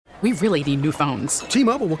We really need new phones.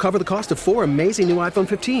 T-Mobile will cover the cost of 4 amazing new iPhone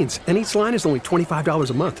 15s, and each line is only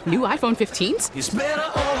 $25 a month. New iPhone 15s? It's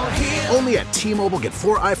better over here. Only at T-Mobile, get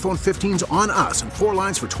 4 iPhone 15s on us and 4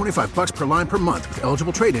 lines for $25 per line per month with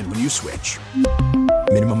eligible trade-in when you switch.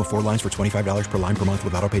 Minimum of 4 lines for $25 per line per month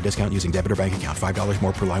with autopay discount using debit or bank account. $5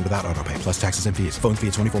 more per line without autopay, plus taxes and fees. Phone fee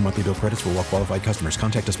at 24 monthly bill credits for well-qualified customers.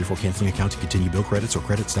 Contact us before canceling account to continue bill credits or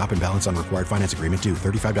credit stop and balance on required finance agreement due.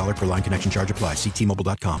 $35 per line connection charge applies. See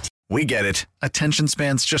T-Mobile.com. We get it. Attention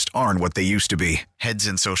spans just aren't what they used to be. Heads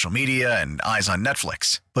in social media and eyes on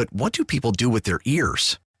Netflix. But what do people do with their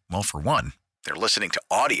ears? Well, for one, they're listening to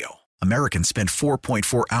audio. Americans spend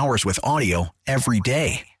 4.4 hours with audio every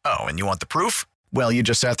day. Oh, and you want the proof? Well, you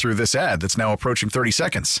just sat through this ad that's now approaching 30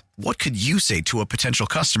 seconds. What could you say to a potential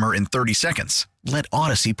customer in 30 seconds? Let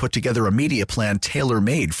Odyssey put together a media plan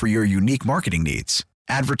tailor-made for your unique marketing needs.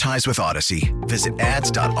 Advertise with Odyssey. Visit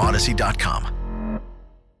ads.odyssey.com.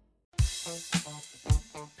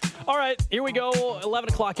 All right, here we go. 11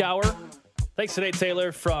 o'clock hour. Thanks to Nate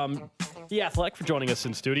Taylor from The Athletic for joining us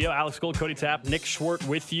in studio. Alex Gold, Cody Tapp, Nick Schwartz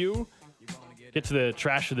with you. Get to the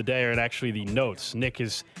trash of the day, and actually the notes. Nick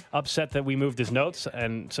is upset that we moved his notes,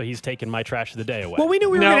 and so he's taken my trash of the day away. Well, we knew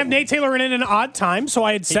we were going to have Nate Taylor in at an odd time, so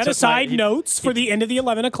I had set aside notes for the end of the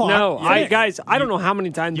 11 o'clock. No, guys, I don't know how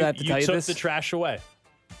many times I have to tell you this. You took the trash away.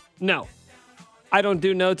 No. I don't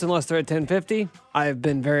do notes unless they're at 10:50. I've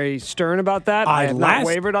been very stern about that. I have not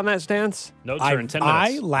wavered on that stance. Notes are in 10 minutes.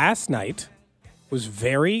 I, last night, was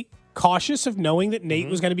very cautious of knowing that Nate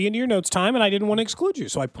was going to be into your notes time, and I didn't want to exclude you.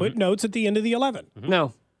 So I put notes at the end of the 11.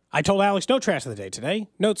 No. I told Alex, no trash of the day today.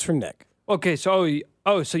 Notes from Nick. Okay, so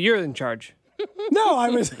you're in charge. No, I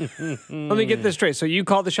was. Let me get this straight. So you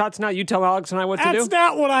call the shots now? You tell Alex and I what to do? That's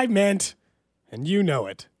not what I meant, and you know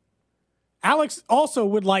it. Alex also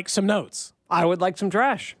would like some notes. I would like some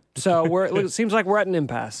trash. So it seems like we're at an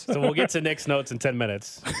impasse. So we'll get to Nick's notes in 10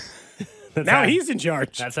 minutes. Now he's in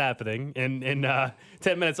charge. That's happening in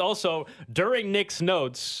 10 minutes. Also, during Nick's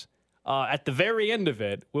notes, at the very end of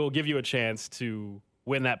it, we'll give you a chance to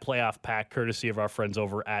win that playoff pack courtesy of our friends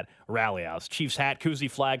over at Rally House. Chiefs hat,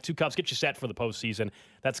 koozie flag, 2 cups. Get you set for the postseason.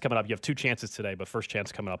 That's coming up. You have 2 chances today, but first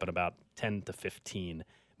chance coming up in about 10 to 15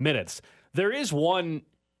 minutes. There is one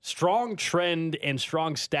strong trend and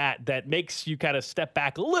strong stat that makes you kind of step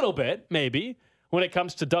back a little bit, maybe, when it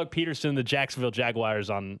comes to Doug Peterson and the Jacksonville Jaguars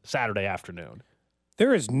on Saturday afternoon.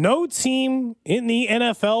 There is no team in the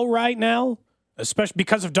NFL right now, especially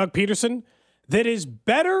because of Doug Peterson, that is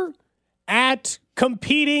better at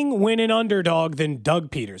competing when an underdog than Doug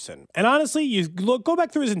Peterson. And honestly, you go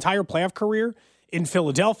back through his entire playoff career in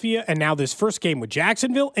Philadelphia and now this first game with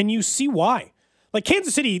Jacksonville, and you see why. Like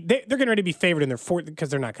Kansas City, they're going to be favored in their fourth because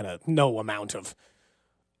they're not going to no amount of.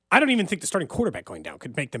 I don't even think the starting quarterback going down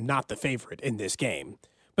could make them not the favorite in this game.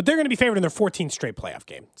 But they're going to be favored in their 14th straight playoff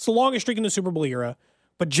game. It's the longest streak in the Super Bowl era.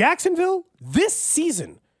 But Jacksonville, this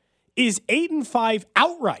season, is 8-5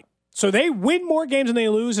 outright. So they win more games than they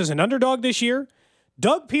lose as an underdog this year.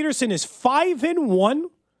 Doug Peterson is 5-1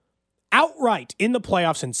 outright in the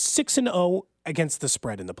playoffs and 6-0 against the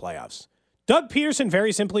spread in the playoffs. Doug Peterson,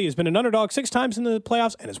 very simply, has been an underdog 6 times in the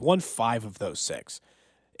playoffs and has won 5 of those 6.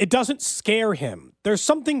 It doesn't scare him. There's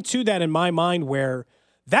something to that in my mind where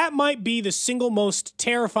that might be the single most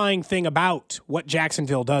terrifying thing about what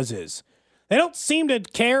Jacksonville does is they don't seem to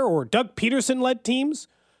care, or Doug Peterson-led teams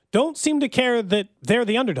don't seem to care that they're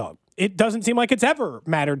the underdog. It doesn't seem like it's ever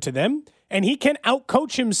mattered to them, and he can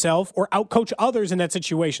outcoach himself or outcoach others in that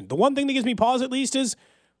situation. The one thing that gives me pause, at least, is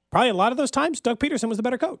probably a lot of those times Doug Peterson was the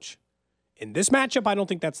better coach. In this matchup, I don't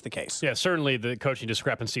think that's the case. Yeah, certainly the coaching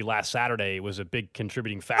discrepancy last Saturday was a big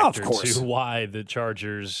contributing factor to why the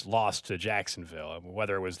Chargers lost to Jacksonville,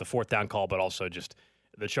 whether it was the 4th down call, but also just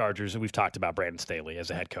the Chargers. And we've talked about Brandon Staley as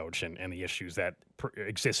a head coach and the issues that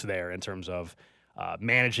exist there in terms of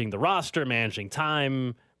managing the roster, managing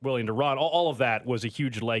time, willing to run. All of that was a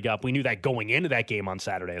huge leg up. We knew that going into that game on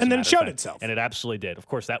Saturday. And then it showed itself. And it absolutely did. Of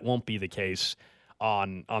course, that won't be the case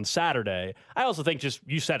on Saturday. I also think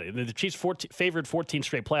you said it, the Chiefs favored 14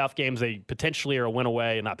 straight playoff games. They potentially are a win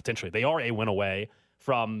away, not potentially, they are a win away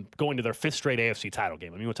from going to their 5th straight AFC title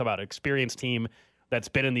game. I mean, we're talking about an experienced team that's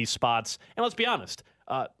been in these spots. And let's be honest,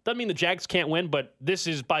 doesn't mean the Jags can't win, but this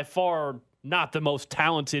is by far not the most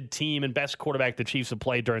talented team and best quarterback the Chiefs have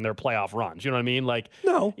played during their playoff runs. You know what I mean?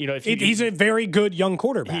 No. He's a very good young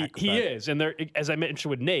quarterback. He is. And as I mentioned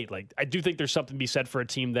with Nate, I do think there's something to be said for a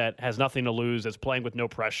team that has nothing to lose, that's playing with no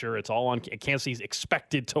pressure. It's all on Kansas City's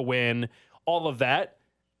expected to win. All of that,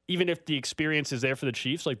 even if the experience is there for the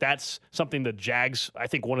Chiefs, that's something the Jags, I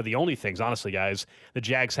think one of the only things, honestly, guys, the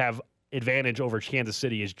Jags have advantage over Kansas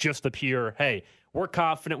City is just the pure, hey, We're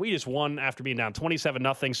confident. We just won after being down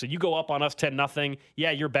 27-0. So you go up on us 10-0.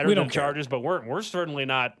 Yeah, you're better than the Chargers, but we're certainly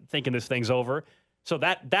not thinking this thing's over. So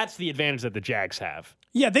that's the advantage that the Jags have.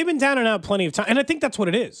 Yeah, they've been down and out plenty of time, and I think that's what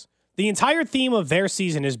it is. The entire theme of their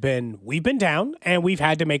season has been we've been down and we've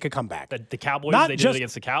had to make a comeback. The Cowboys, they did it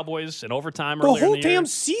against the Cowboys in overtime earlier in the year. The whole damn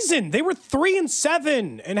season. They were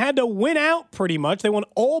 3-7 and had to win out pretty much. They won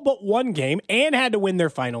all but one game and had to win their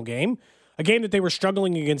final game, a game that they were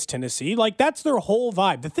struggling against Tennessee. Like, that's their whole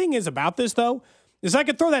vibe. The thing is about this, though, is I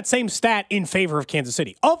could throw that same stat in favor of Kansas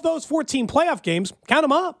City. Of those 14 playoff games, count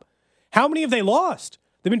them up. How many have they lost?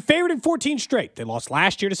 They've been favored in 14 straight. They lost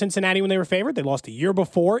last year to Cincinnati when they were favored. They lost the year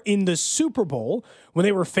before in the Super Bowl when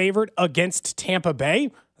they were favored against Tampa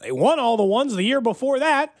Bay. They won all the ones the year before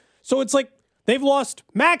that. So it's like they've lost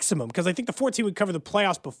maximum, because I think the 14 would cover the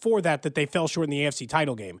playoffs before that they fell short in the AFC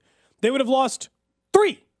title game. They would have lost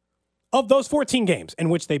 3 of those 14 games in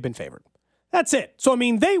which they've been favored. That's it. So, I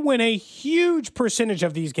mean, they win a huge percentage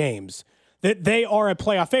of these games that they are a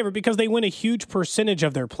playoff favorite because they win a huge percentage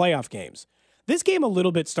of their playoff games. This game a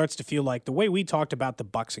little bit starts to feel like the way we talked about the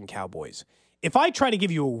Bucs and Cowboys. If I try to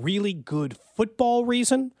give you a really good football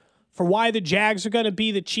reason for why the Jags are going to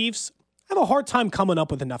be the Chiefs, I have a hard time coming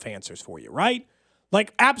up with enough answers for you, right?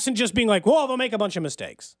 Like, absent just being like, well, they'll make a bunch of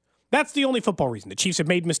mistakes. That's the only football reason. The Chiefs have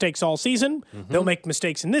made mistakes all season. Mm-hmm. They'll make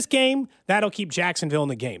mistakes in this game. That'll keep Jacksonville in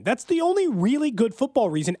the game. That's the only really good football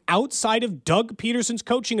reason outside of Doug Peterson's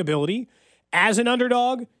coaching ability as an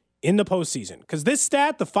underdog in the postseason. Because this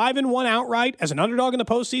stat, the 5-1 outright as an underdog in the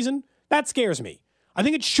postseason, that scares me. I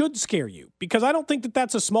think it should scare you because I don't think that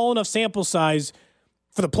that's a small enough sample size.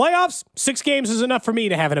 For the playoffs, 6 games is enough for me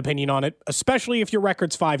to have an opinion on it, especially if your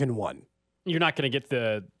record's 5-1. You're not going to get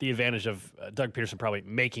the advantage of Doug Peterson probably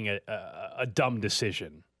making a dumb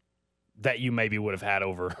decision that you maybe would have had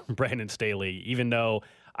over Brandon Staley, even though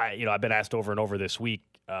I've been asked over and over this week,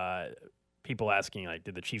 people asking, like,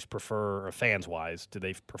 did the Chiefs prefer, or fans-wise, do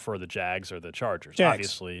they prefer the Jags or the Chargers? Jags.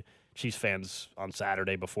 Obviously, Chiefs fans on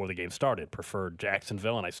Saturday before the game started preferred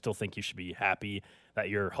Jacksonville, and I still think you should be happy that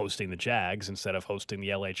you're hosting the Jags instead of hosting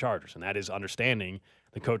the LA Chargers, and that is understanding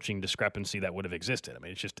the coaching discrepancy that would have existed. I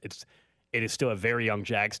mean, it is still a very young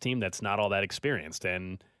Jags team that's not all that experienced,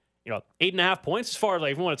 and 8.5 points. As far as,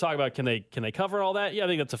 like, if we want to talk about can they cover all that, yeah, I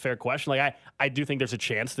think that's a fair question. Like, I do think there's a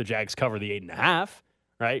chance the Jags cover the 8.5,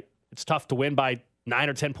 right? It's tough to win by 9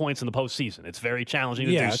 or 10 points in the postseason. It's very challenging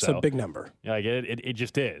to do so. Yeah, it's a big number. Like, it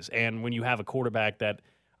just is. And when you have a quarterback that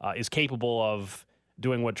is capable of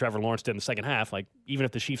doing what Trevor Lawrence did in the second half, like, even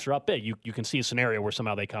if the Chiefs are up big, you can see a scenario where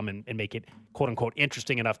somehow they come and make it, quote-unquote,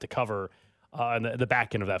 interesting enough to cover in the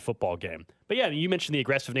back end of that football game. But, yeah, you mentioned the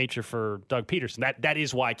aggressive nature for Doug Peterson. That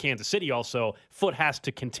is why Kansas City also, foot has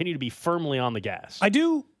to continue to be firmly on the gas. I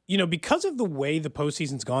do. Because of the way the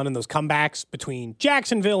postseason's gone and those comebacks between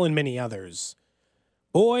Jacksonville and many others,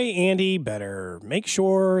 boy, Andy better make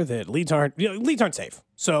sure that leads aren't safe.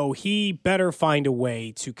 So he better find a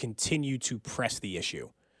way to continue to press the issue.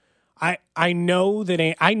 I know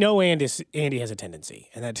Andy has a tendency,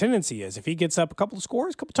 and that tendency is if he gets up a couple of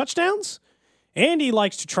scores, a couple touchdowns, Andy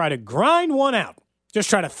likes to try to grind one out, just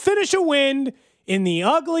try to finish a win in the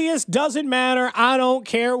ugliest, doesn't matter, I don't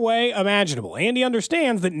care way imaginable. Andy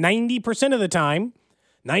understands that 90% of the time,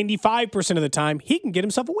 95% of the time, he can get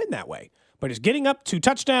himself a win that way. But he's getting up 2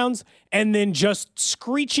 touchdowns and then just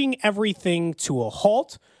screeching everything to a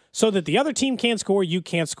halt so that the other team can't score, you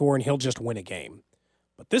can't score, and he'll just win a game.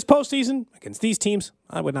 But this postseason, against these teams,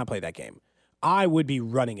 I would not play that game. I would be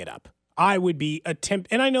running it up. I would be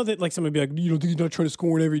and I know that, like, somebody would be like, you don't think he's not trying to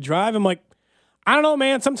score in every drive? I'm like, I don't know,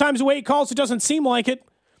 man. Sometimes the way he calls, it doesn't seem like it.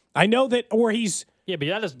 I know that, or he's... Yeah,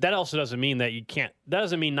 but that also doesn't mean that you can't... That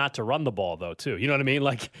doesn't mean not to run the ball, though, too. You know what I mean?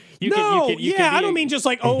 Like, I don't mean just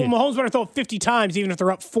like, Mahomes better throw 50 times even if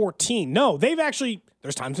they're up 14. No, they've actually...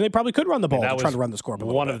 There's times when they probably could run the ball to try to run the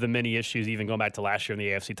scoreboard. One of the many issues, even going back to last year in the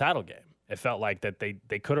AFC title game. It felt like that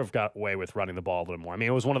they could have got away with running the ball a little more. I mean,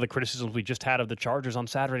 it was one of the criticisms we just had of the Chargers on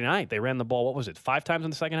Saturday night. They ran the ball, what was it, 5 times in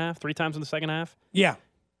the second half? 3 times in the second half? Yeah.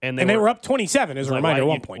 And they were up 27, as a reminder, at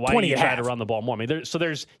one point. Why do you try to run the ball more? I mean,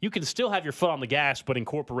 you can still have your foot on the gas, but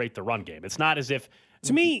incorporate the run game. It's not as if...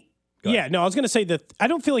 To me, I was going to say that I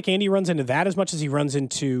don't feel like Andy runs into that as much as he runs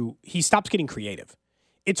into... He stops getting creative.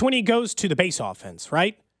 It's when he goes to the base offense,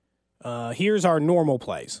 right? Here's our normal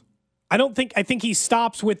plays. I think he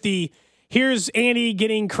stops with the... Here's Andy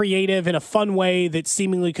getting creative in a fun way that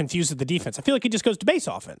seemingly confuses the defense. I feel like he just goes to base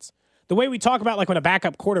offense. The way we talk about, like, when a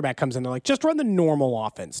backup quarterback comes in, they're like, just run the normal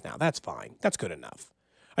offense now. That's fine. That's good enough.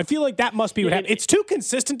 I feel like that must be what happens. It's too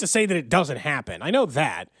consistent to say that it doesn't happen. I know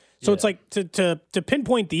that. So it's like to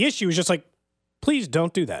pinpoint the issue is just like, please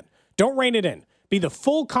don't do that. Don't rein it in. Be the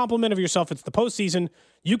full complement of yourself. It's the postseason.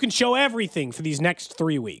 You can show everything for these next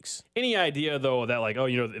 3 weeks. Any idea, though, that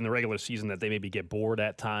in the regular season that they maybe get bored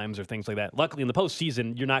at times or things like that? Luckily, in the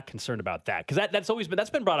postseason, you're not concerned about that because that's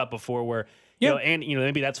been brought up before. Where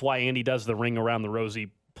maybe that's why Andy does the ring around the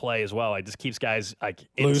rosy play as well. Like just keeps guys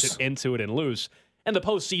into it and loose. And the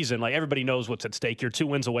postseason, everybody knows what's at stake. You're 2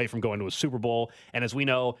 wins away from going to a Super Bowl, and as we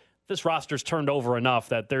know, this roster's turned over enough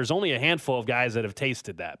that there's only a handful of guys that have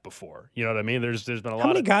tasted that before. You know what I mean? There's been a lot. How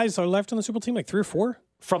many guys are left on the Super Bowl team? Like 3 or 4?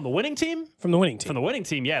 From the winning team? From the winning team. From the winning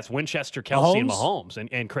team, yeah. It's Winchester, Kelsey, and Mahomes,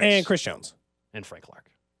 and Chris. And Chris Jones. And Frank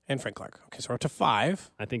Clark. Okay, so we're up to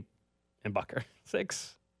 5. I think, and Bucker.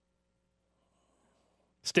 6.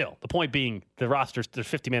 Still, the point being, the roster's, there's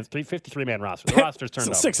 53-man roster. The roster's turned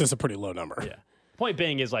over. 6 is a pretty low number. Yeah. Point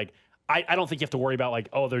being is, I don't think you have to worry about,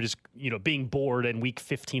 they're just, being bored in week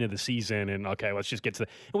 15 of the season, and, okay, let's just get to the...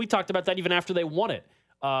 And we talked about that even after they won it,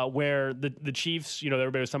 where the Chiefs,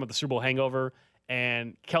 everybody was talking about the Super Bowl hangover,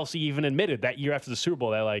 and Kelsey even admitted that year after the Super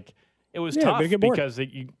Bowl that, it was tough because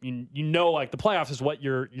the playoffs is what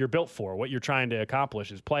you're built for. What you're trying to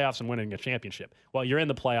accomplish is playoffs and winning a championship. Well, you're in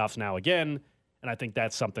the playoffs now again, and I think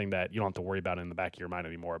that's something that you don't have to worry about in the back of your mind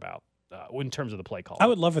anymore about in terms of the play call. I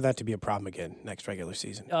would love for that to be a problem again next regular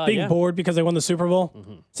season. Being bored because they won the Super Bowl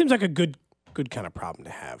seems like a good kind of problem to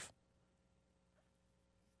have.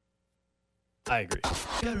 I agree.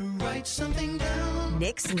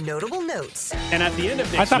 Nick's notable notes. And at the end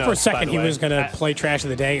of Nick's I thought for a notes, by second the he way, was going to play Trash of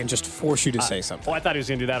the Day and just force you to say something. Well, I thought he was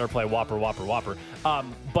going to do that or play Whopper.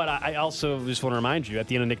 But I also just want to remind you, at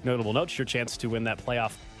the end of Nick Notable Notes, your chance to win that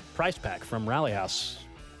playoff prize pack from Rally House.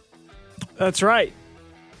 That's right.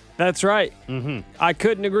 Mm-hmm. I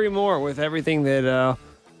couldn't agree more with everything that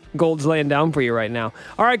Gold's laying down for you right now.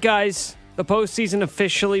 All right, guys. The postseason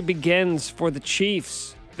officially begins for the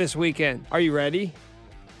Chiefs this weekend. Are you ready?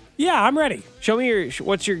 Yeah, I'm ready. Show me your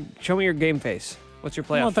game face. What's your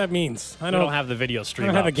playoff? I don't know what that means. We don't have the video stream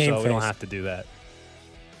I don't have a game so face. we don't have to do that.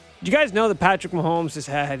 Did you guys know that Patrick Mahomes has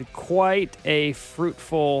had quite a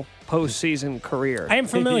fruitful postseason career? I am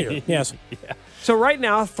familiar. Yes. Yeah. So right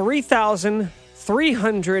now,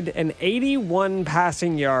 3,381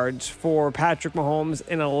 passing yards for Patrick Mahomes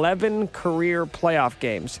in 11 career playoff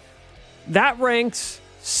games. That ranks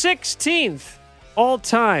 16th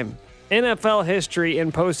all-time NFL history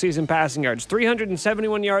in postseason passing yards.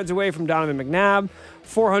 371 yards away from Donovan McNabb,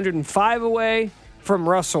 405 away from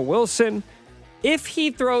Russell Wilson. If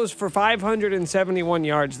he throws for 571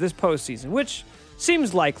 yards this postseason, which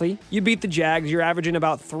seems likely, you beat the Jags, you're averaging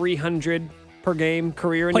about 300 per game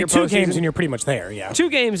career in your postseason. 2 games and you're pretty much there, yeah. 2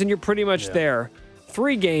 games and you're pretty much there.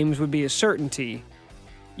 3 games would be a certainty.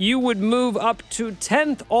 You would move up to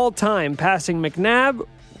 10th all-time, passing McNabb,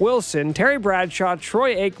 Wilson, Terry Bradshaw,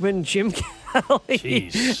 Troy Aikman, Jim Kelly,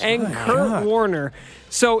 and Kurt Warner.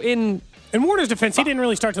 So in Warner's defense, he didn't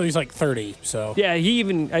really start till he was like 30. So yeah,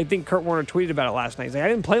 I think Kurt Warner tweeted about it last night. He's like, I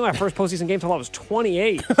didn't play my first postseason game until I was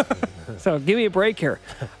 28. So give me a break here.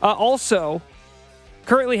 Also,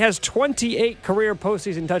 currently has 28 career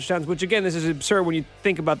postseason touchdowns, which again, this is absurd when you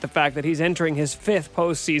think about the fact that he's entering his 5th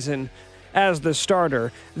postseason as the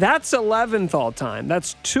starter. That's 11th all time.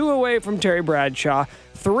 That's 2 away from Terry Bradshaw,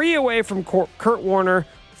 3 away from Kurt Warner,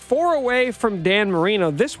 4 away from Dan Marino.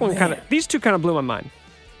 These 2 kind of blew my mind.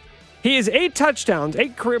 He is 8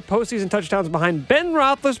 career postseason touchdowns behind Ben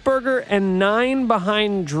Roethlisberger and 9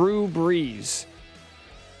 behind Drew Brees.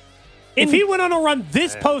 If he went on a run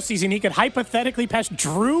this postseason, he could hypothetically pass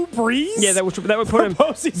Drew Brees? Yeah, that would put him,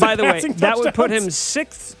 by the way, that would put him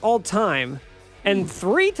 6th all time and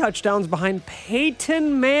 3 touchdowns behind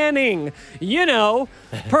Peyton Manning.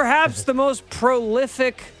 Perhaps the most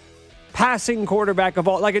prolific passing quarterback of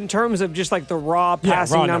all, in terms of just the raw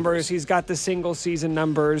passing numbers. He's got the single season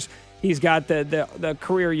numbers. He's got the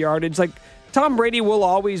career yardage. Tom Brady will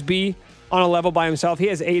always be on a level by himself. He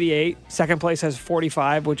has 88. Second place has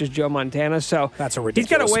 45, which is Joe Montana. So that's a ridiculous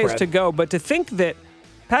he's got a ways spread to go. But to think that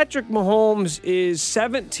Patrick Mahomes is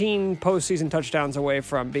 17 postseason touchdowns away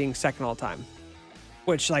from being second all time,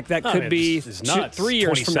 which that could be 3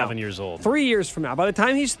 years from now. 27 years old. 3 years from now. By the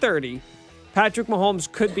time he's 30, Patrick Mahomes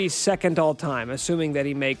could be second all time, assuming that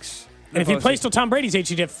he makes. And if he plays till Tom Brady's age,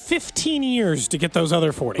 he'd have 15 years to get those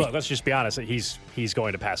other 40. Look, let's just be honest. He's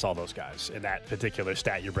going to pass all those guys in that particular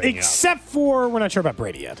stat you're bringing Except for, we're not sure about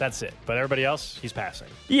Brady yet. That's it. But everybody else, he's passing.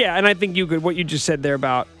 Yeah, and I think what you just said there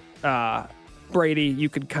about Brady, you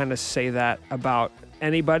could kind of say that about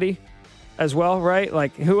anybody as well, right?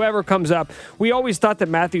 Whoever comes up. We always thought that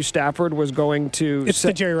Matthew Stafford was going to... It's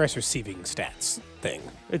the Jerry Rice receiving stats thing.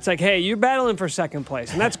 It's hey, you're battling for second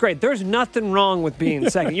place, and that's great. There's nothing wrong with being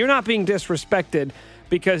second. You're not being disrespected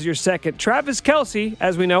because you're second. Travis Kelce,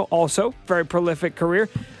 as we know, also very prolific career.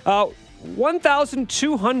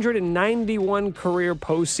 1,291 career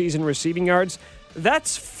postseason receiving yards.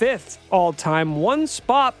 That's fifth all-time, one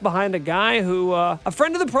spot behind a guy who, a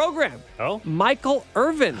friend of the program. Oh? Michael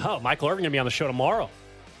Irvin. Oh, Michael Irvin going to be on the show tomorrow.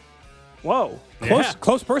 Whoa.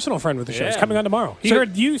 Close personal friend with the show. He's coming on tomorrow. He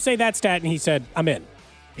heard you say that stat, and he said, I'm in.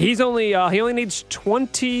 He only needs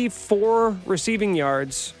 24 receiving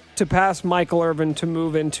yards to pass Michael Irvin to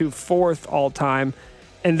move into fourth all-time.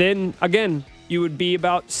 And then, again, you would be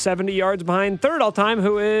about 70 yards behind third all-time,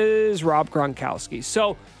 who is Rob Gronkowski.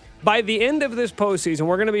 So by the end of this postseason,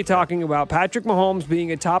 we're going to be talking about Patrick Mahomes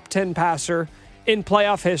being a top 10 passer in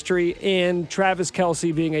playoff history and Travis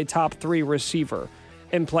Kelce being a top 3 receiver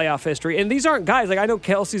in playoff history. And these aren't guys, like I know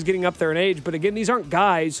Kelce's getting up there in age, but again, these aren't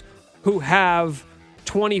guys who have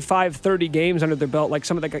 25, 30 games under their belt, like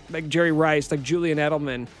some of the, like Jerry Rice, like Julian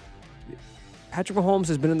Edelman. Patrick Mahomes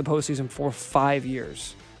has been in the postseason for 5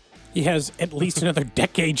 years. He has at least another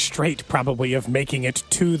decade straight, probably, of making it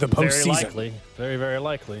to the postseason. Very likely. Very, very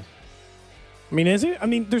likely. I mean, is it? I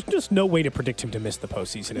mean, there's just no way to predict him to miss the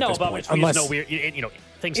postseason at this point. Unless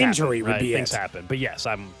things injury happen, would right? be Things it. happen. But yes,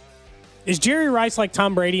 Is Jerry Rice like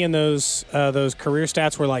Tom Brady in those career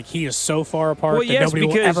stats where like he is so far apart that nobody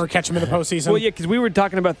will ever catch him in the postseason? Well, yeah, because we were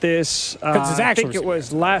talking about this. I think it was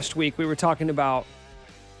receiving. last week. We were talking about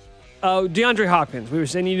DeAndre Hopkins. We were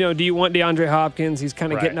saying, do you want DeAndre Hopkins? He's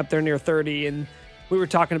kind of getting up there near 30, and we were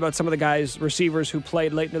talking about some of the guys, receivers who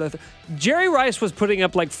played late into the. Jerry Rice was putting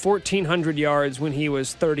up like 1,400 yards when he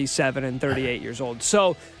was 37 and 38 years old.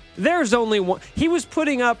 So there's only one. He was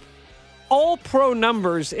putting up all-pro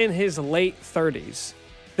numbers in his late 30s.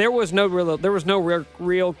 There was no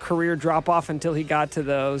real career drop-off until he got to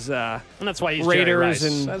those and that's why he's Raiders Jerry Rice.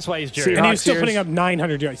 and That's why he's Jerry Rice. And he was still putting up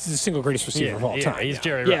 900 yards. He's the single greatest receiver of all time. He's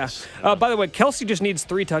Jerry Yeah. Rice. By the way, Kelce just needs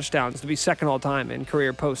 3 touchdowns to be second all-time in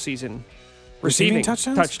career postseason receiving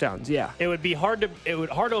touchdowns. Yeah. It would be hard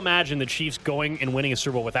to imagine the Chiefs going and winning a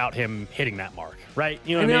Super Bowl without him hitting that mark, right?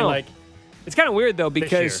 You know what I mean? Like, it's kind of weird though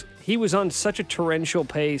because he was on such a torrential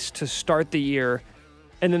pace to start the year,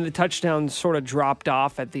 and then the touchdowns sort of dropped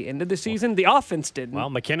off at the end of the season. The offense didn't.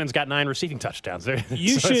 Well, McKinnon's got 9 receiving touchdowns.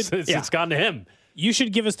 It's gone to him. You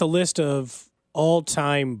should give us the list of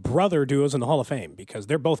all-time brother duos in the Hall of Fame because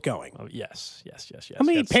they're both going. Oh, yes. How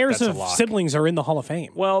many pairs of siblings are in the Hall of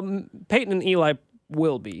Fame? Well, Peyton and Eli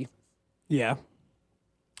will be. Yeah.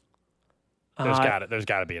 There's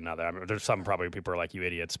got to be another. I mean, there's some probably people are like, you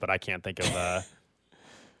idiots, but I can't think of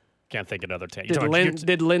another 10.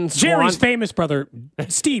 Did Lynn Swan? Jerry's famous brother,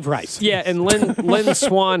 Steve Rice. Yeah, and Lynn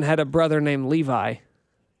Swan had a brother named Levi.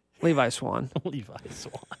 Levi Swan. Levi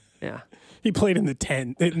Swan. Yeah. He played in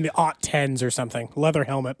the aught 10s or something. Leather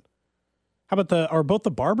helmet. How about are both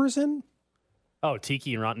the Barbers in? Oh,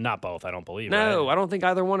 Tiki and Ron. Not both, I don't believe. No, right? I don't think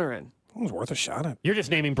either one are in. It was worth a shot at. You're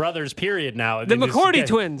just naming brothers, period, now. The McCourty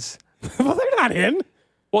twins. Well, they're not in.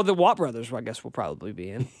 Well, the Watt brothers, I guess, will probably be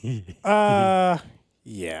in.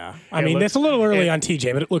 Yeah. I mean, it's a little early on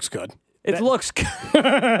TJ, but it looks good. It looks good.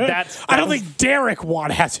 I don't think Derek Watt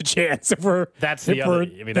has a chance. That's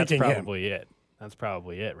probably it. That's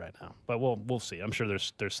probably it right now. But we'll see. I'm sure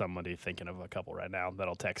there's somebody thinking of a couple right now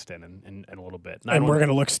that'll text in a little bit. And we're going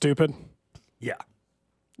to look stupid? Yeah.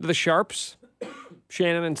 The Sharps,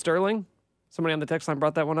 Shannon and Sterling. Somebody on the text line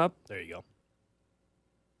brought that one up. There you go.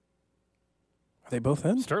 Are they both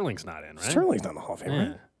in? Sterling's not in, right? Sterling's not in the Hall of Fame,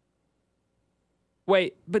 right?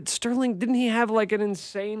 Wait, but Sterling, didn't he have like an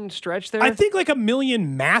insane stretch there? I think like a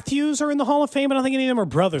million Matthews are in the Hall of Fame, but I don't think any of them are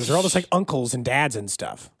brothers. They're all just like uncles and dads and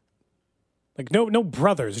stuff. Like no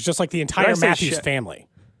brothers. It's just like the entire Matthews family.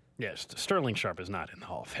 Yes, Sterling Sharp is not in the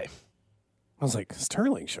Hall of Fame. I was like,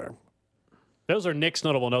 Sterling Sharp. Those are Nick's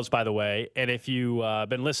notable notes, by the way. And if you've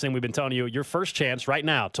been listening, we've been telling you your first chance right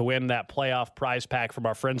now to win that playoff prize pack from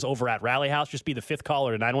our friends over at Rally House. Just be the 5th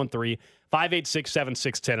caller to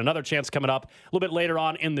 913-586-7610. Another chance coming up a little bit later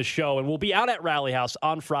on in the show. And we'll be out at Rally House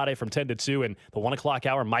on Friday from 10 to 2. And the 1 o'clock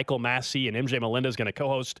hour, Michael Massey and MJ Melinda is going to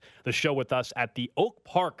co-host the show with us at the Oak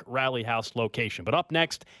Park Rally House location. But up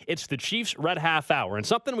next, it's the Chiefs Red Half Hour. And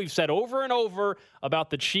something we've said over and over about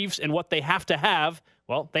the Chiefs and what they have to have.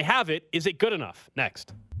 Well, they have it. Is it good enough?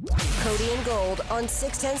 Next. Cody and Gold on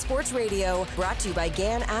 610 Sports Radio. Brought to you by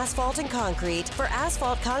Gann Asphalt and Concrete. For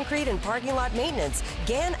asphalt, concrete, and parking lot maintenance,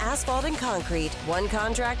 Gann Asphalt and Concrete. One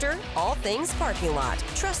contractor, all things parking lot.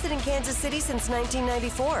 Trusted in Kansas City since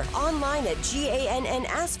 1994. Online at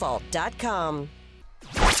GANNasphalt.com.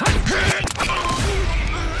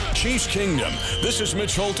 Chiefs Kingdom. This is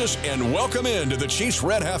Mitch Holtis, and welcome into the Chiefs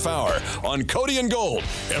Red Half Hour on Cody and Gold.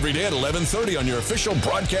 Every day at 11:30 on your official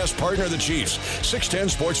broadcast partner, the Chiefs, 610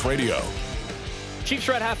 Sports Radio. Chiefs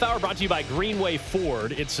Red Half Hour brought to you by Greenway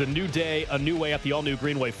Ford. It's a new day, a new way at the all-new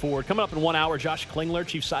Greenway Ford. Coming up in 1 hour, Josh Klingler,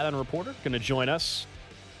 Chiefs sideline reporter, going to join us,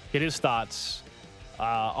 get his thoughts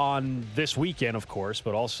on this weekend, of course,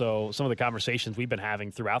 but also some of the conversations we've been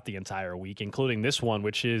having throughout the entire week, including this one,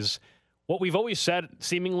 which is what we've always said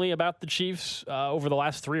seemingly about the Chiefs over the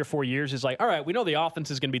last 3 or 4 years is like, all right, we know the offense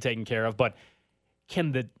is going to be taken care of, but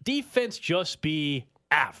can the defense just be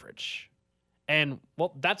average? And,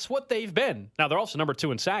 well, that's what they've been. Now, they're also number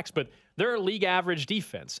 2 in sacks, but they're a league average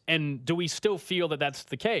defense. And do we still feel that that's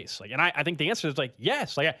the case? Like, and I think the answer is like,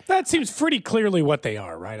 yes. Like, that seems pretty clearly what they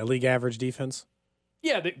are, right? A league average defense.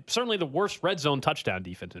 Yeah, certainly the worst red zone touchdown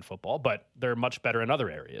defense in football, but they're much better in other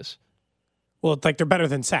areas. Well, it's like they're better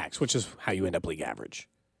than sacks, which is how you end up league average.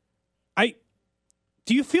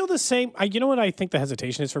 Do you feel the same? You know what I think the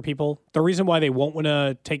hesitation is for people? The reason why they won't want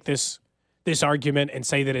to take this argument and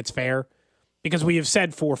say that it's fair, because we have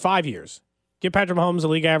said for 5 years, give Patrick Mahomes a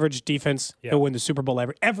league average defense, he'll win the Super Bowl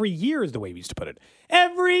every year is the way we used to put it.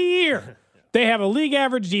 Every year. They have a league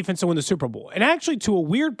average defense to win the Super Bowl. And actually, to a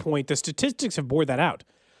weird point, the statistics have borne that out.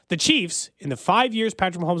 The Chiefs, in the 5 years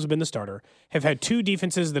Patrick Mahomes has been the starter, have had 2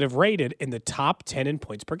 defenses that have rated in the top 10 in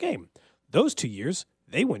points per game. Those 2 years,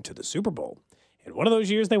 they went to the Super Bowl. And one of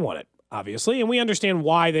those years, they won it, obviously. And we understand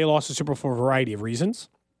why they lost the Super Bowl for a variety of reasons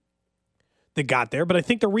that got there. But I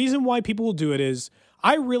think the reason why people will do it is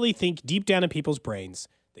I really think deep down in people's brains,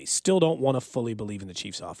 they still don't want to fully believe in the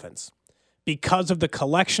Chiefs offense, because of the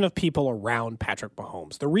collection of people around Patrick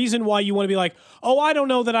Mahomes. The reason why you want to be like, oh, I don't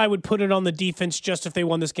know that I would put it on the defense just if they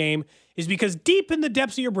won this game is because deep in the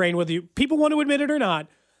depths of your brain, whether people want to admit it or not,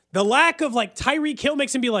 the lack of like Tyreek Hill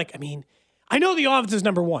makes him be like, I know the offense is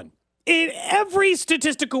number 1 in every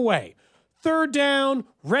statistical way. Third down,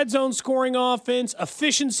 red zone scoring offense,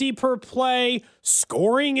 efficiency per play,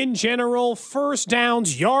 scoring in general, first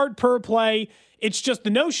downs, yard per play. It's just the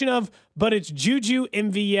notion of, but it's Juju,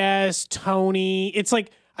 MVS, Tony. It's like,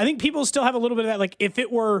 I think people still have a little bit of that. Like, if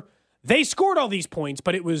it were, they scored all these points,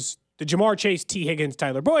 but it was the Jamar Chase, T. Higgins,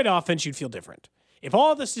 Tyler Boyd offense, you'd feel different. If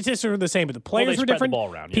all the statistics were the same, but the players were different,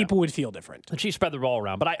 people would feel different. The Chiefs spread the ball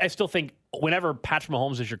around. But I still think whenever Patrick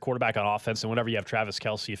Mahomes is your quarterback on offense and whenever you have Travis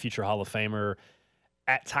Kelce, a future Hall of Famer,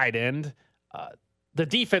 at tight end, the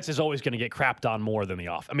defense is always going to get crapped on more than the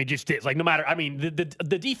offense. Just is. Like, no matter,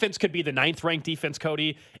 the defense could be the 9th-ranked defense,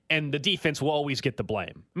 Cody, and the defense will always get the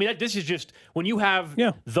blame. This is just, when you have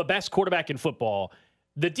the best quarterback in football,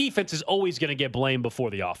 the defense is always going to get blamed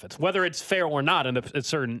before the offense, whether it's fair or not in a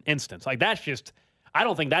certain instance. Like, that's just, I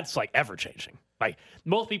don't think that's, like, ever-changing. Like,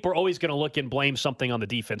 most people are always going to look and blame something on the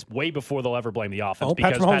defense way before they'll ever blame the offense. Well,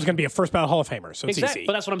 Patrick Mahomes is going to be a first-ballot Hall of Famer, so it's easy.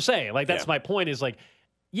 But that's what I'm saying. Like, that's my point is, like,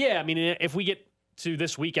 if we get to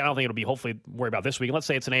this weekend, I don't think it'll be hopefully worry about this weekend. Let's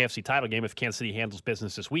say it's an AFC title game if Kansas City handles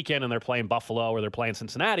business this weekend and they're playing Buffalo or they're playing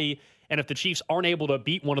Cincinnati, and if the Chiefs aren't able to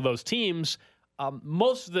beat one of those teams,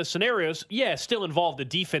 most of the scenarios, still involve the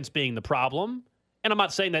defense being the problem. And I'm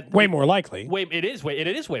not saying that way more likely. It is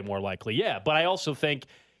way more likely, yeah. But I also think,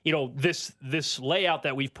 this layout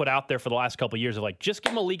that we've put out there for the last couple of years of like, just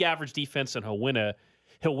give him a league average defense and he'll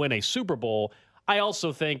win a Super Bowl. I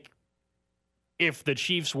also think if the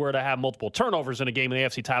Chiefs were to have multiple turnovers in a game in the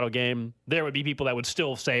AFC title game, there would be people that would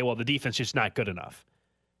still say, well, the defense is just not good enough.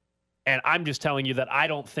 And I'm just telling you that I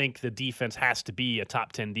don't think the defense has to be a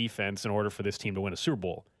top 10 defense in order for this team to win a Super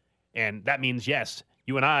Bowl. And that means, yes,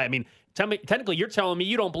 you and I mean, technically you're telling me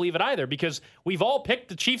you don't believe it either, because we've all picked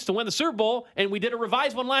the Chiefs to win the Super Bowl, and we did a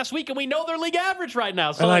revised one last week, and we know they're league average right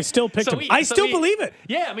now. So and I still picked them. I still believe it.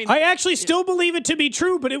 Yeah, I mean, I actually still believe it to be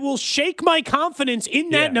true, but it will shake my confidence in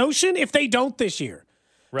that notion if they don't this year.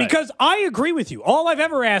 Right. Because I agree with you. All I've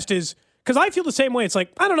ever asked is, because I feel the same way. It's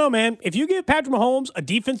like, I don't know, man. If you give Patrick Mahomes a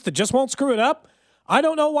defense that just won't screw it up, I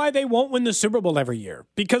don't know why they won't win the Super Bowl every year.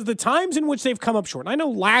 Because the times in which they've come up short, and I know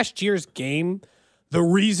last year's game, the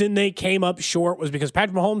reason they came up short was because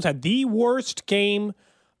Patrick Mahomes had the worst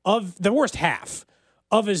half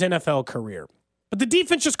of his NFL career. But the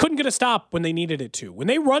defense just couldn't get a stop when they needed it to. When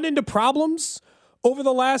they run into problems over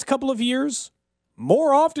the last couple of years,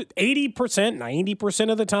 more often, 80%, 90%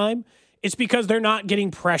 of the time, it's because they're not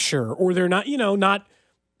getting pressure, or they're not, not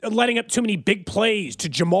letting up too many big plays to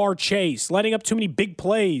Jamar Chase, letting up too many big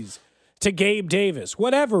plays to Gabe Davis,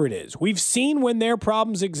 whatever it is. We've seen when their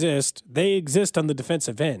problems exist, they exist on the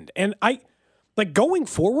defensive end. And going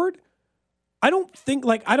forward, I don't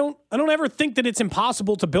ever think that it's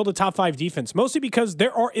impossible to build a top 5 defense, mostly because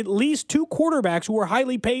there are at least 2 quarterbacks who are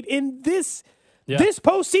highly paid in this this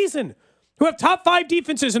postseason who have top 5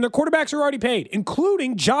 defenses and their quarterbacks are already paid,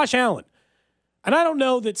 including Josh Allen. And I don't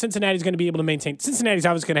know that Cincinnati's going to be able to maintain. Cincinnati's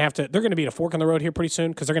obviously going to they're going to be at a fork in the road here pretty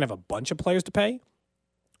soon because they're going to have a bunch of players to pay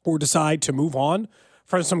or decide to move on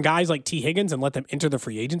from some guys like T. Higgins and let them enter the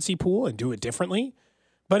free agency pool and do it differently.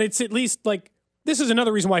 But it's at least like, this is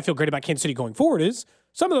another reason why I feel great about Kansas City going forward is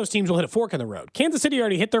some of those teams will hit a fork in the road. Kansas City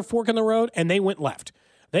already hit their fork in the road and they went left.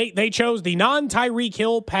 They chose the non-Tyreek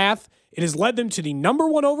Hill path. It has led them to the number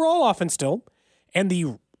 1 overall offense still. And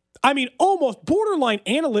almost borderline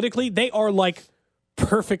analytically, they are like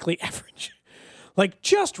perfectly average. Like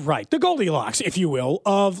just right. The Goldilocks, if you will,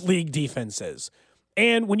 of league defenses.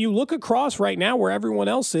 And when you look across right now where everyone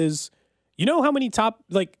else is, you know how many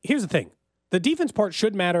here's the thing. The defense part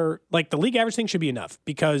should matter. Like the league average thing should be enough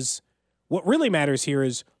because what really matters here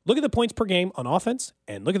is look at the points per game on offense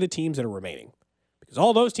and look at the teams that are remaining. Because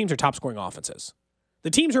all those teams are top-scoring offenses. The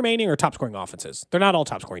teams remaining are top-scoring offenses. They're not all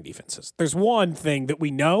top-scoring defenses. There's one thing that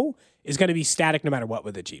we know is going to be static no matter what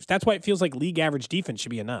with the Chiefs. That's why it feels like league average defense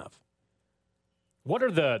should be enough.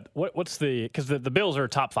 Because the Bills are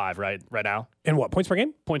top 5 right now. And what, points per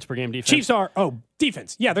game? Points per game defense. Chiefs are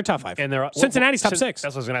defense. Yeah, they're top 5. And they're Cincinnati's top 6.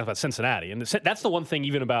 That's what I was going to ask about Cincinnati. And that's the one thing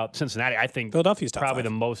even about Cincinnati. I think Philadelphia's top probably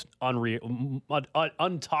 5. the most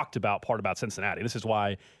untalked about part about Cincinnati. This is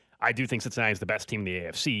why I do think Cincinnati is the best team in the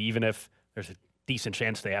AFC, even if there's a decent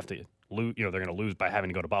chance they have to lose. They're going to lose by having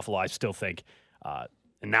to go to Buffalo. I still think,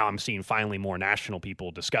 and now I'm seeing finally more national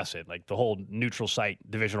people discuss it. Like the whole neutral site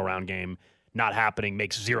divisional round game not happening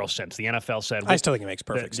makes zero sense. The NFL said, I still think it makes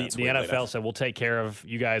perfect sense. The NFL said, we'll take care of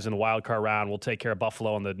you guys in the wild card round. We'll take care of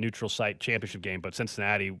Buffalo in the neutral site championship game. But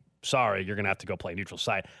Cincinnati, sorry, you're going to have to go play neutral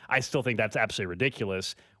site. I still think that's absolutely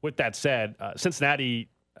ridiculous. With that said, Cincinnati,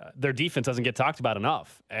 their defense doesn't get talked about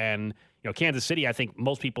enough. And Kansas City, I think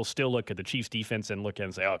most people still look at the Chiefs defense and look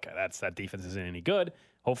and say, okay, that defense isn't any good.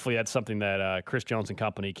 Hopefully that's something that Chris Jones and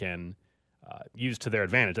company can use to their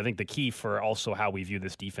advantage. I think the key for also how we view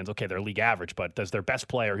this defense, okay, they're league average, but does their best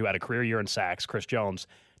player who had a career year in sacks, Chris Jones,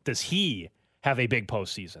 does he have a big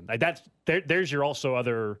postseason? Like there's your also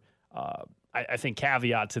other, I think,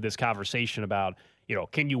 caveat to this conversation about,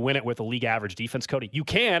 can you win it with a league average defense, Cody? You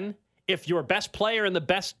can if your best player and the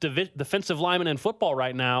best defensive lineman in football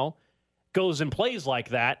right now goes and plays like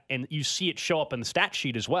that, and you see it show up in the stat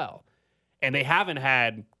sheet as well. And they haven't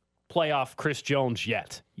had playoff Chris Jones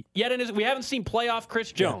yet. We haven't seen playoff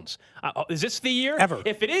Chris Jones. Yeah. Is this the year? Ever.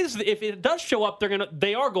 If it does show up,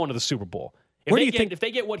 they are going to the Super Bowl. If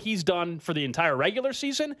they get what he's done for the entire regular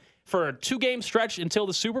season for a 2-game stretch until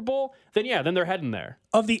the Super Bowl, then they're heading there.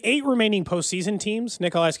 Of the 8 remaining postseason teams,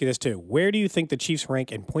 Nick, I'll ask you this too. Where do you think the Chiefs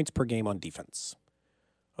rank in points per game on defense?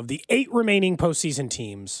 Of the 8 remaining postseason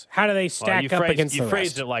teams, how do they stack up against the rest? You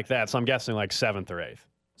phrased it like that, so I'm guessing like 7th or 8th.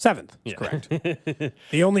 7th, is correct.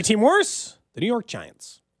 The only team worse, the New York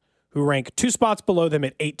Giants, who rank 2 spots below them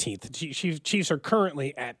at 18th. The Chiefs are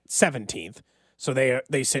currently at 17th, so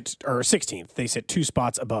they sit, or 16th. They sit 2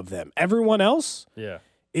 spots above them. Everyone else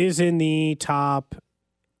is in the top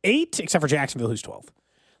 8, except for Jacksonville, who's 12th.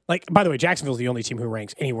 Like, by the way, Jacksonville's the only team who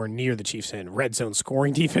ranks anywhere near the Chiefs in red zone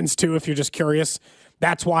scoring defense, too, if you're just curious.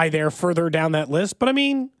 That's why they're further down that list. But, I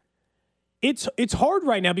mean, it's hard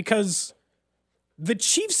right now because the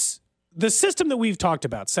Chiefs, the system that we've talked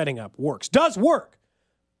about setting up does work.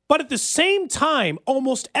 But at the same time,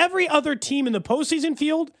 almost every other team in the postseason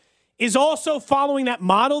field is also following that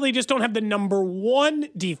model. They just don't have the number 1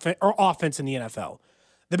 defense or offense in the NFL.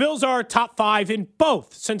 The Bills are top 5 in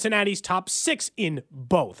both. Cincinnati's top 6 in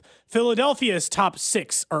both. Philadelphia's top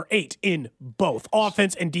 6 or 8 in both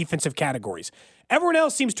offense and defensive categories. Everyone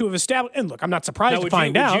else seems to have established. And look, I'm not surprised to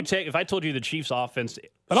find out. Would you take, if I told you the Chiefs offense,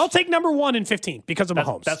 but I'll take number 1 in 15 because of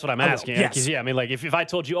Mahomes. That's what I'm asking. Yes. Yeah, I mean, like if I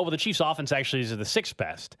told you, the Chiefs offense actually is the 6th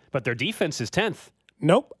best, but their defense is 10th.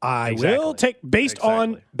 Nope. I will take based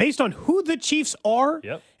on who the Chiefs are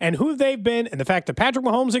and who they've been and the fact that Patrick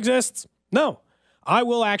Mahomes exists. No. I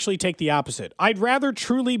will actually take the opposite. I'd rather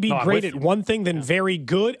truly be great at one thing than very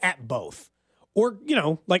good at both. Or,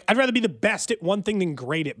 I'd rather be the best at one thing than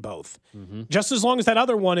great at both. Mm-hmm. Just as long as that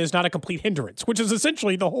other one is not a complete hindrance, which is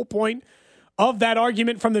essentially the whole point of that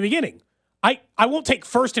argument from the beginning. I won't take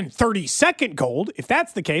 1st and 32nd gold. If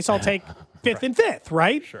that's the case, I'll take 5th and 5th,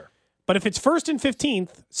 right? Sure. But if it's 1st and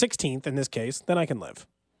 15th, 16th in this case, then I can live.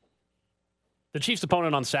 The Chiefs'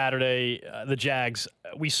 opponent on Saturday, the Jags,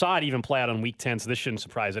 we saw it even play out on Week 10, so this shouldn't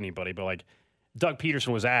surprise anybody. But, Doug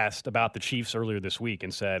Peterson was asked about the Chiefs earlier this week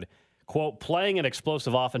and said, quote, playing an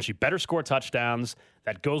explosive offense, you better score touchdowns.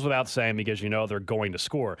 That goes without saying because they're going to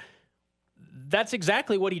score. That's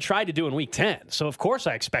exactly what he tried to do in Week 10. So, of course,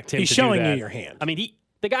 I expect him to do that. He's showing you your hand. I mean,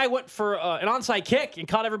 The guy went for an onside kick and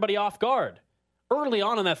caught everybody off guard early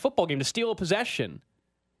on in that football game to steal a possession.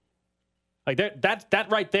 Like that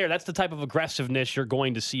right there, that's the type of aggressiveness you're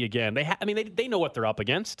going to see again. They know what they're up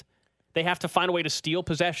against. They have to find a way to steal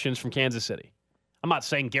possessions from Kansas City. I'm not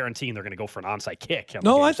saying guaranteeing they're going to go for an onside kick.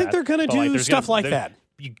 No, I think they're going to do stuff like that.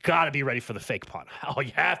 You got to be ready for the fake punt. Oh,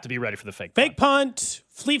 you have to be ready for the fake punt,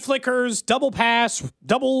 flea flickers, double pass,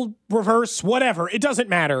 double reverse, whatever. It doesn't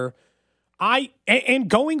matter. And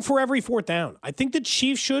going for every fourth down. I think the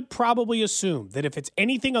Chiefs should probably assume that if it's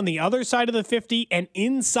anything on the other side of the 50 and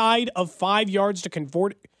inside of 5 yards to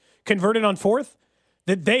convert it on fourth,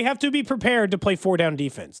 that they have to be prepared to play 4-down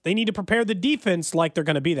defense. They need to prepare the defense like they're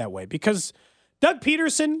going to be that way because Doug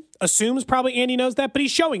Peterson assumes probably Andy knows that, but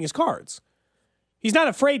he's showing his cards. He's not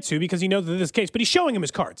afraid to because he knows that this is the case, but he's showing him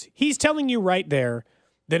his cards. He's telling you right there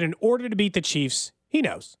that in order to beat the Chiefs, he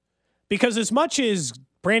knows. Because as much as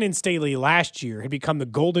Brandon Staley last year had become the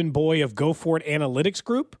golden boy of Go For It Analytics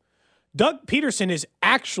Group, Doug Peterson is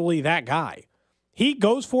actually that guy. He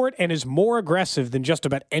goes for it and is more aggressive than just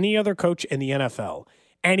about any other coach in the NFL.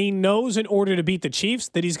 And he knows in order to beat the Chiefs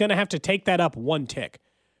that he's going to have to take that up one tick.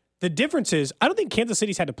 The difference is, I don't think Kansas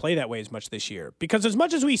City's had to play that way as much this year. Because as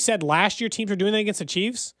much as we said last year teams were doing that against the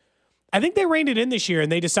Chiefs, I think they reined it in this year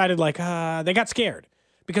and they decided they got scared.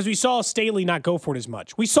 Because we saw Staley not go for it as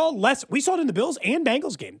much. We saw it in the Bills and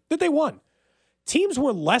Bengals game that they won. Teams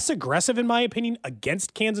were less aggressive, in my opinion,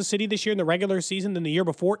 against Kansas City this year in the regular season than the year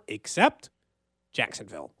before, except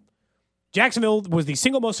Jacksonville. Jacksonville was the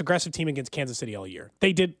single most aggressive team against Kansas City all year.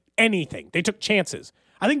 They did anything. They took chances.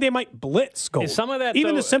 I think they might blitz goals. Some of that,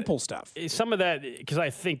 even the simple stuff. Some of that, because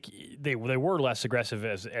I think they were less aggressive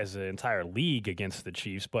as an entire league against the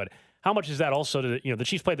Chiefs. But how much is that also to the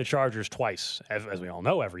Chiefs played the Chargers twice, as we all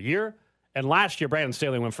know, every year. And last year, Brandon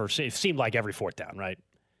Staley went for it seemed like every fourth down, right?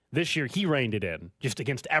 This year, he reined it in just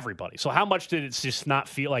against everybody. So how much did it just not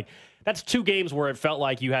feel like? That's 2 games where it felt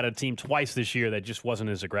like you had a team twice this year that just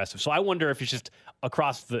wasn't as aggressive. So I wonder if it's just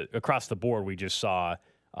across the board we just saw.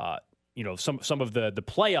 Some of the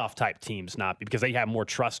playoff type teams not because they have more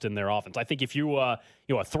trust in their offense. I think if you a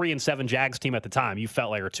 3-7 Jags team at the time, you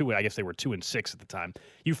felt like, or 2, I guess they were 2-6 at the time.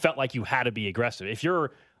 You felt like you had to be aggressive. If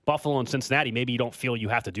you're Buffalo and Cincinnati, maybe you don't feel you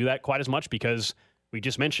have to do that quite as much because we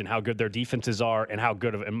just mentioned how good their defenses are and how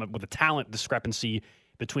good and with the talent discrepancy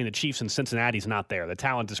between the Chiefs and Cincinnati is not there. The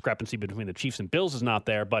talent discrepancy between the Chiefs and Bills is not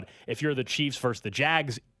there. But if you're the Chiefs versus the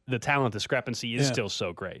Jags, the talent discrepancy is still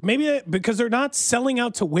so great. Maybe because they're not selling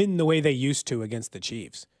out to win the way they used to against the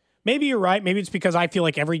Chiefs. Maybe you're right. Maybe it's because I feel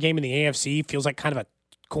like every game in the AFC feels like kind of a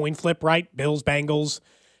coin flip, right? Bills, Bengals,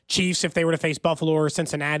 Chiefs, if they were to face Buffalo or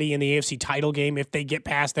Cincinnati in the AFC title game, if they get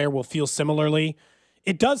past there, will feel similarly.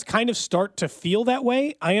 It does kind of start to feel that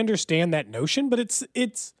way. I understand that notion, but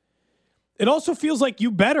it also feels like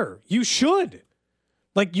you should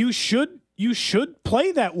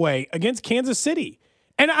play that way against Kansas City.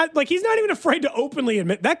 And he's not even afraid to openly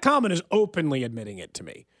admit that comment is openly admitting it to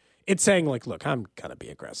me. It's saying look, I'm gonna be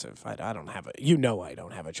aggressive. I don't have I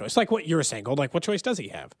don't have a choice. Like what you're saying, Gold. Like what choice does he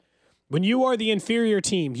have? When you are the inferior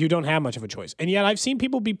team, you don't have much of a choice. And yet I've seen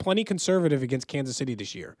people be plenty conservative against Kansas City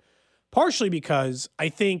this year, partially because I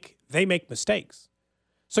think they make mistakes.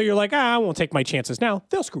 So you're like, I won't take my chances now.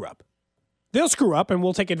 They'll screw up. And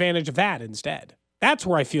we'll take advantage of that instead. That's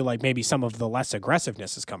where I feel like maybe some of the less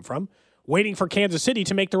aggressiveness has come from. Waiting for Kansas City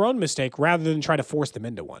to make their own mistake rather than try to force them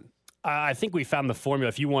into one. I think we found the formula.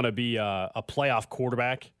 If you want to be a playoff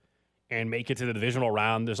quarterback and make it to the divisional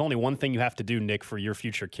round, there's only one thing you have to do, Nick, for your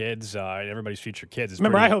future kids, everybody's future kids.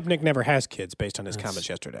 Remember, I hope Nick never has kids based on his comments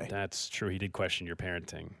yesterday. That's true. He did question your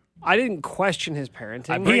parenting. I didn't question his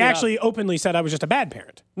parenting. He actually openly said I was just a bad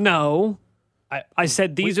parent. No. I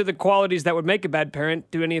said these are the qualities that would make a bad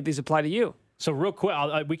parent. Do any of these apply to you? So real quick,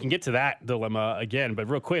 we can get to that dilemma again, but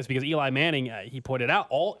real quick, it's because Eli Manning, he pointed out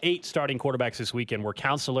all 8 starting quarterbacks this weekend were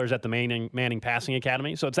counselors at the Manning Passing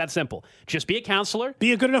Academy. So it's that simple. Just be a counselor.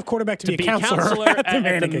 Be a good enough quarterback to be a counselor at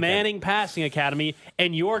the Manning Passing Academy,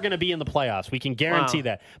 and you're going to be in the playoffs. We can guarantee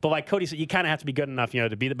that. But like Cody said, you kind of have to be good enough,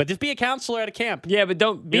 to be. But just be a counselor at a camp. Yeah,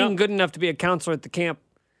 but being good enough to be a counselor at the camp.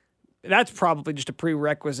 That's probably just a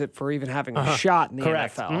prerequisite for even having a shot in the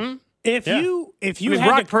NFL. Mm-hmm. If you had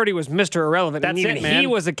Brock Purdy was Mr. Irrelevant, and even he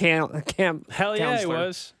was a camp Hell yeah, counselor. he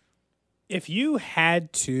was. If you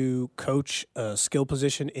had to coach a skill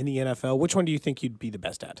position in the NFL, which one do you think you'd be the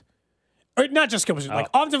best at? Or not just skill position, like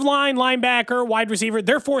offensive line, linebacker, wide receiver.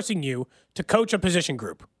 They're forcing you to coach a position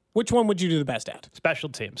group. Which one would you do the best at? Special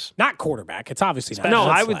teams. Not quarterback. It's obviously not. No,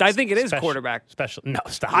 That's I think it is Special- quarterback. Special. No,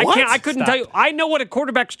 stop. I couldn't tell you. I know what a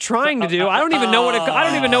quarterback's trying to do. I don't even know what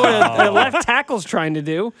a left tackle's trying to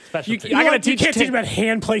do. Special teams. I got to You teach. can't teach about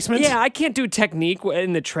hand placement. Yeah, I can't do technique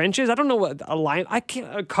in the trenches. I don't know what a line. I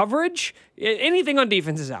can't coverage. Anything on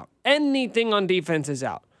defense is out. Anything on defense is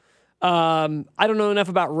out. I don't know enough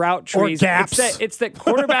about route trees. Or gaps. It's that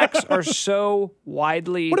quarterbacks are so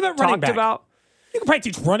widely What about running talked back? about. You can probably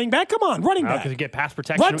teach running back. Come on, running back. Because you get pass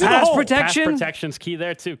protection. Run to the Pass hole. protection. Pass protection's key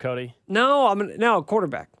there too, Cody. No,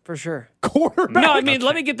 quarterback for sure. Quarterback. No, I mean,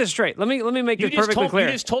 let me get this straight. Let me make this perfectly clear.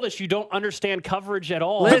 You just told us you don't understand coverage at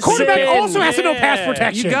all. Listen, the quarterback also has to know pass Yeah.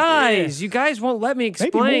 protection. You guys won't let me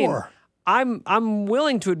explain. more. I'm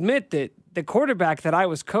willing to admit that the quarterback that I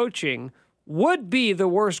was coaching would be the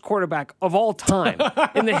worst quarterback of all time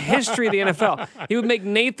in the history of the NFL. He would make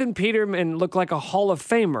Nathan Peterman look like a Hall of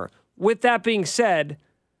Famer. With that being said,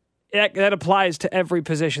 that applies to every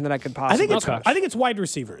position that I could possibly coach. I think it's wide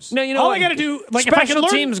receivers. No, you know all what? I got to do, like, if I can special learn,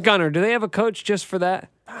 teams gunner. Do they have a coach just for that?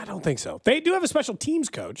 I don't think so. They do have a special teams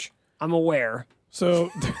coach, I'm aware. so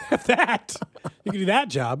if that you can do that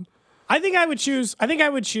job. I think I would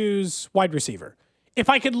choose wide receiver. If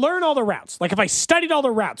I could learn all the routes, like if I studied all the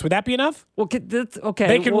routes, would that be enough? Well, okay.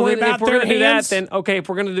 They can well, worry then about if we're their gonna do hands. that, then okay. If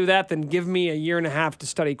we're going to do that, then give me a year and a half to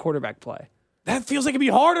study quarterback play. That feels like it'd be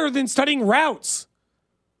harder than studying routes.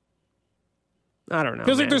 I don't know.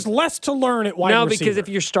 Feels like man. there's less to learn at wide no, receiver. because if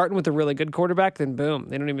you're starting with a really good quarterback, then boom,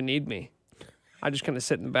 they don't even need me. I just kind of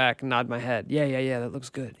sit in the back and nod my head. Yeah, that looks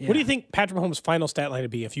good. Yeah. What do you think Patrick Mahomes' final stat line would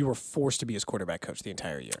be if you were forced to be his quarterback coach the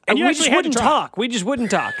entire year? And you we actually just had to wouldn't try. talk. We just wouldn't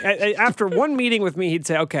talk. After one meeting with me, he'd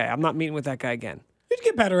say, "Okay, I'm not meeting with that guy again." You'd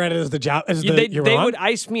get better at it as the job as They you're on. would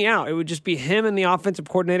ice me out. It would just be him and the offensive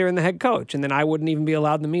coordinator and the head coach, and then I wouldn't even be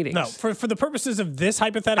allowed in the meetings. No, for the purposes of this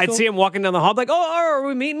hypothetical, I'd see him walking down the hall, like, "Oh, are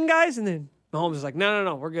we meeting, guys?" And then Mahomes is like,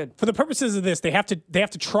 "No, we're good." for the purposes of this, they have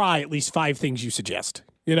to try at least 5 things you suggest.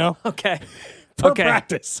 You know, Okay. per Okay.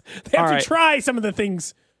 practice, they have All to right. try some of the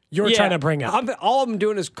things you're trying to bring up. All I'm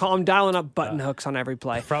doing is I'm dialing up button hooks on every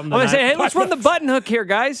play. From I'm the going to say, night- "Hey, let's run the button hook here,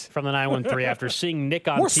 guys." From the 913, after seeing Nick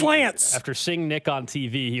on More TV, slants. After seeing Nick on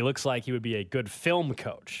TV, he looks like he would be a good film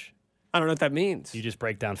coach. I don't know what that means. You just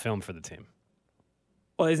break down film for the team.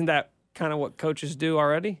 Well, isn't that kind of what coaches do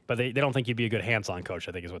already? But they don't think you'd be a good hands-on coach,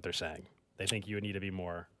 I think is what they're saying. They think you would need to be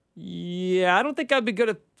more. Yeah, I don't think I'd be good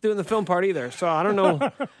at doing the film part either. So I don't know.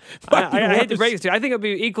 I hate to break it to you. I think I'd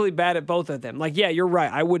be equally bad at both of them. Like, yeah, you're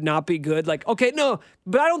right. I would not be good. Like, okay, no,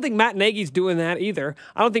 but I don't think Matt Nagy's doing that either.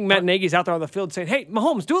 I don't think Matt Nagy's out there on the field saying, "Hey,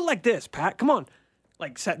 Mahomes, do it like this, Pat. Come on."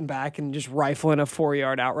 Like setting back and just rifling a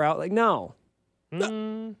 4-yard out route. Like, no.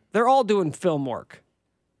 They're all doing film work.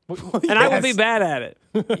 And I would be bad at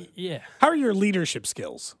it. Yeah. How are your leadership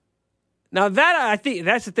skills? Now that I think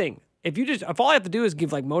that's the thing. If all I have to do is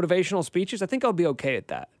give like motivational speeches, I think I'll be okay at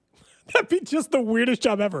that. That'd be just the weirdest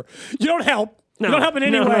job ever. You don't help. No. You don't help in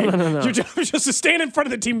any No, way. no. Your job is just to stand in front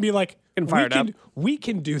of the team and be like, And fired up. we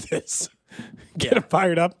can do this. Get them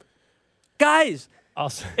fired up. Guys,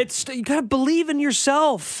 Also, you gotta believe in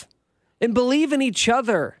yourself and believe in each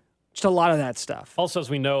other. Just a lot of that stuff. also, as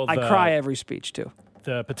we know, I cry every speech too.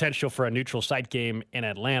 the potential for a neutral site game in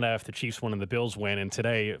Atlanta if the Chiefs win and the Bills win. And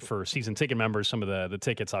today, for season ticket members, some of the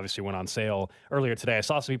tickets obviously went on sale earlier today. I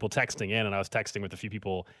saw some people texting in, and I was texting with a few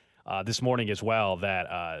people this morning as well that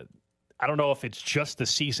I don't know if it's just the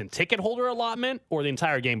season ticket holder allotment or the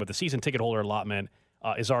entire game, but the season ticket holder allotment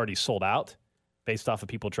is already sold out based off of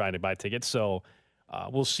people trying to buy tickets. So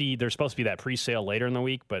we'll see. There's supposed to be that pre-sale later in the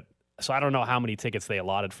week, but so I don't know how many tickets they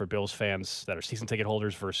allotted for Bills fans that are season ticket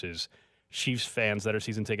holders versus Chiefs fans that are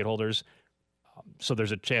season ticket holders. So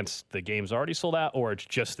there's a chance the game's already sold out or it's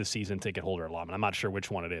just the season ticket holder allotment. I'm not sure which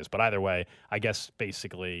one it is, but either way, I guess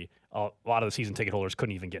basically a lot of the season ticket holders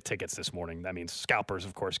couldn't even get tickets this morning. That means scalpers,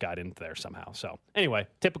 of course, got in there somehow. So anyway,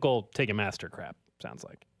 typical Ticketmaster crap, sounds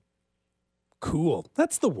like. Cool.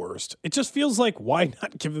 That's the worst. It just feels like, why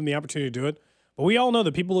not give them the opportunity to do it? But we all know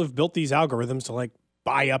that people have built these algorithms to like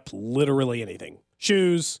buy up literally anything.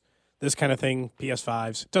 Shoes, this kind of thing,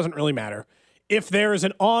 PS5s. It doesn't really matter. If there is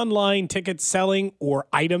an online ticket selling or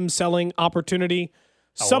item selling opportunity,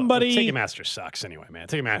 somebody... Ticketmaster sucks anyway, man.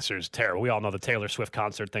 Ticketmaster is terrible. We all know the Taylor Swift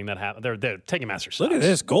concert thing that happened. Ticketmaster sucks. Look at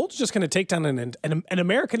this. Gold's just going to take down an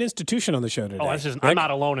American institution on the show today. Oh, that's just, I'm not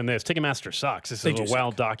alone in this. Ticketmaster sucks. This They is do a suck.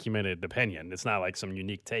 well-documented opinion. It's not like some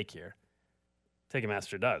unique take here.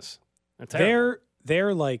 Ticketmaster does. They're terrible.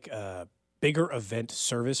 Their like bigger event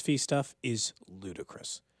service fee stuff is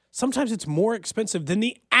ludicrous. Sometimes it's more expensive than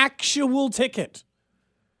the actual ticket.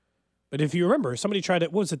 But if you remember, somebody tried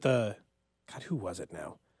it. What was it? God, who was it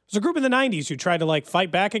now? It There's a group in the 90s who tried to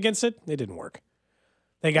fight back against it. It didn't work.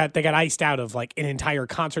 They got iced out of an entire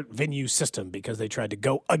concert venue system because they tried to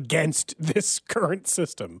go against this current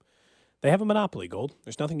system. They have a monopoly, Gold.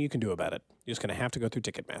 There's nothing you can do about it. You're just going to have to go through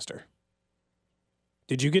Ticketmaster.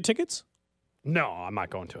 Did you get tickets? No, I'm not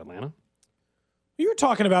going to Atlanta. You were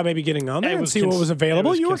talking about maybe getting on there and see what was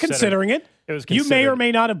available. You were considering it. You may or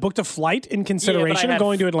may not have booked a flight in consideration of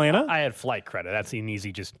going to Atlanta. I had flight credit. That's an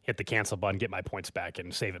easy, just hit the cancel button, get my points back,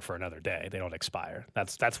 and save it for another day. They don't expire.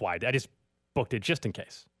 That's why I just booked it just in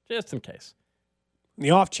case. Just in case.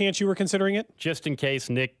 The off chance you were considering it? Just in case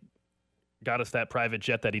Nick got us that private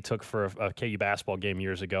jet that he took for a KU basketball game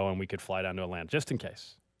years ago and we could fly down to Atlanta. Just in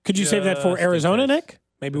case. Could you save that for Arizona, Nick?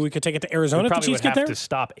 Maybe we could take it to Arizona if the Chiefs get there? We probably would have to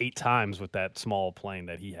stop 8 times with that small plane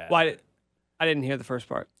that he had. Well, I didn't hear the first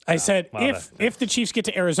part. I said, if the Chiefs get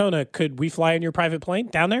to Arizona, could we fly in your private plane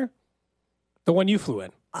down there? The one you flew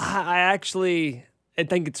in. I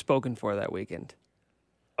think it's spoken for that weekend.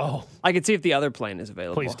 Oh. I could see if the other plane is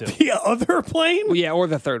available. Please do. The other plane? Well, yeah, or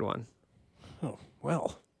the third one. Oh,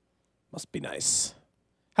 well, must be nice.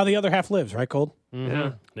 How the other half lives, right, Cold? Mm-hmm.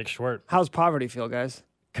 Yeah. Nick Schwartz. How's poverty feel, guys?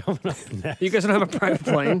 Coming up next. You guys don't have a private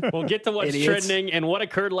plane. We'll get to what's trending and what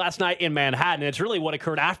occurred last night in Manhattan. It's really what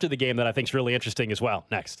occurred after the game that I think is really interesting as well.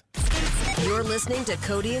 Next. You're listening to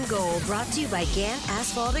Cody and Gold, brought to you by Gann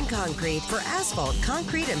Asphalt and Concrete. For asphalt,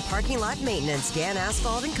 concrete, and parking lot maintenance, Gann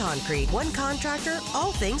Asphalt and Concrete. One contractor,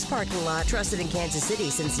 all things parking lot. Trusted in Kansas City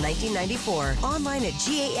since 1994. Online at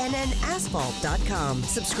GANNasphalt.com.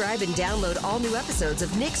 Subscribe and download all new episodes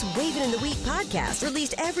of Nick's Wavin' in the Wheat podcast,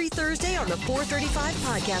 released every Thursday on the 435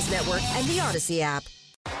 Podcast Network and the Odyssey app.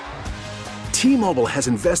 T-Mobile has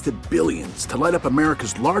invested billions to light up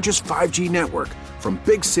America's largest 5G network, from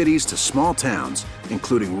big cities to small towns,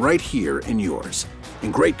 including right here in yours.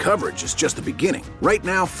 And great coverage is just the beginning. Right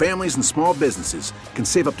now, families and small businesses can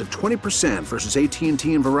save up to 20% versus AT&T and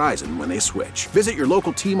Verizon when they switch. Visit your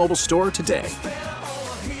local T-Mobile store today.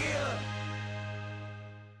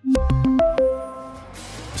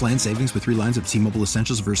 Plan savings with 3 lines of T-Mobile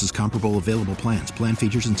Essentials versus comparable available plans. Plan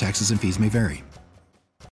features and taxes and fees may vary.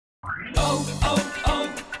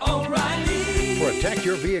 Protect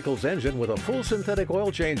your vehicle's engine with a full synthetic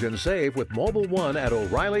oil change and save with Mobil 1 at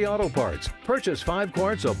O'Reilly Auto Parts. Purchase 5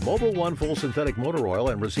 quarts of Mobil 1 full synthetic motor oil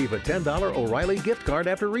and receive a $10 O'Reilly gift card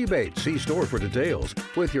after rebate. See store for details.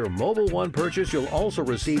 With your Mobil 1 purchase, you'll also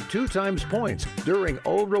receive 2 times points during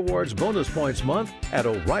O Rewards Bonus Points Month at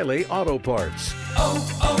O'Reilly Auto Parts.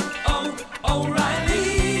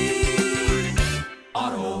 O'Reilly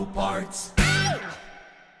Auto Parts.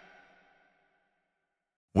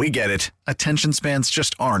 We get it. Attention spans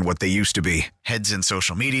just aren't what they used to be. Heads in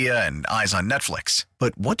social media and eyes on Netflix.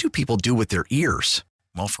 But what do people do with their ears?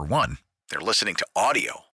 Well, for one, they're listening to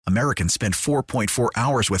audio. Americans spend 4.4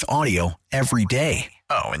 hours with audio every day.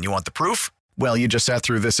 Oh, and you want the proof? Well, you just sat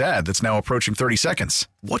through this ad that's now approaching 30 seconds.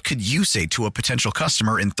 What could you say to a potential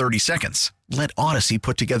customer in 30 seconds? Let Odyssey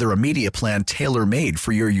put together a media plan tailor-made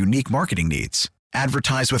for your unique marketing needs.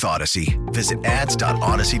 Advertise with Odyssey. Visit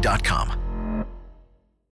ads.odyssey.com.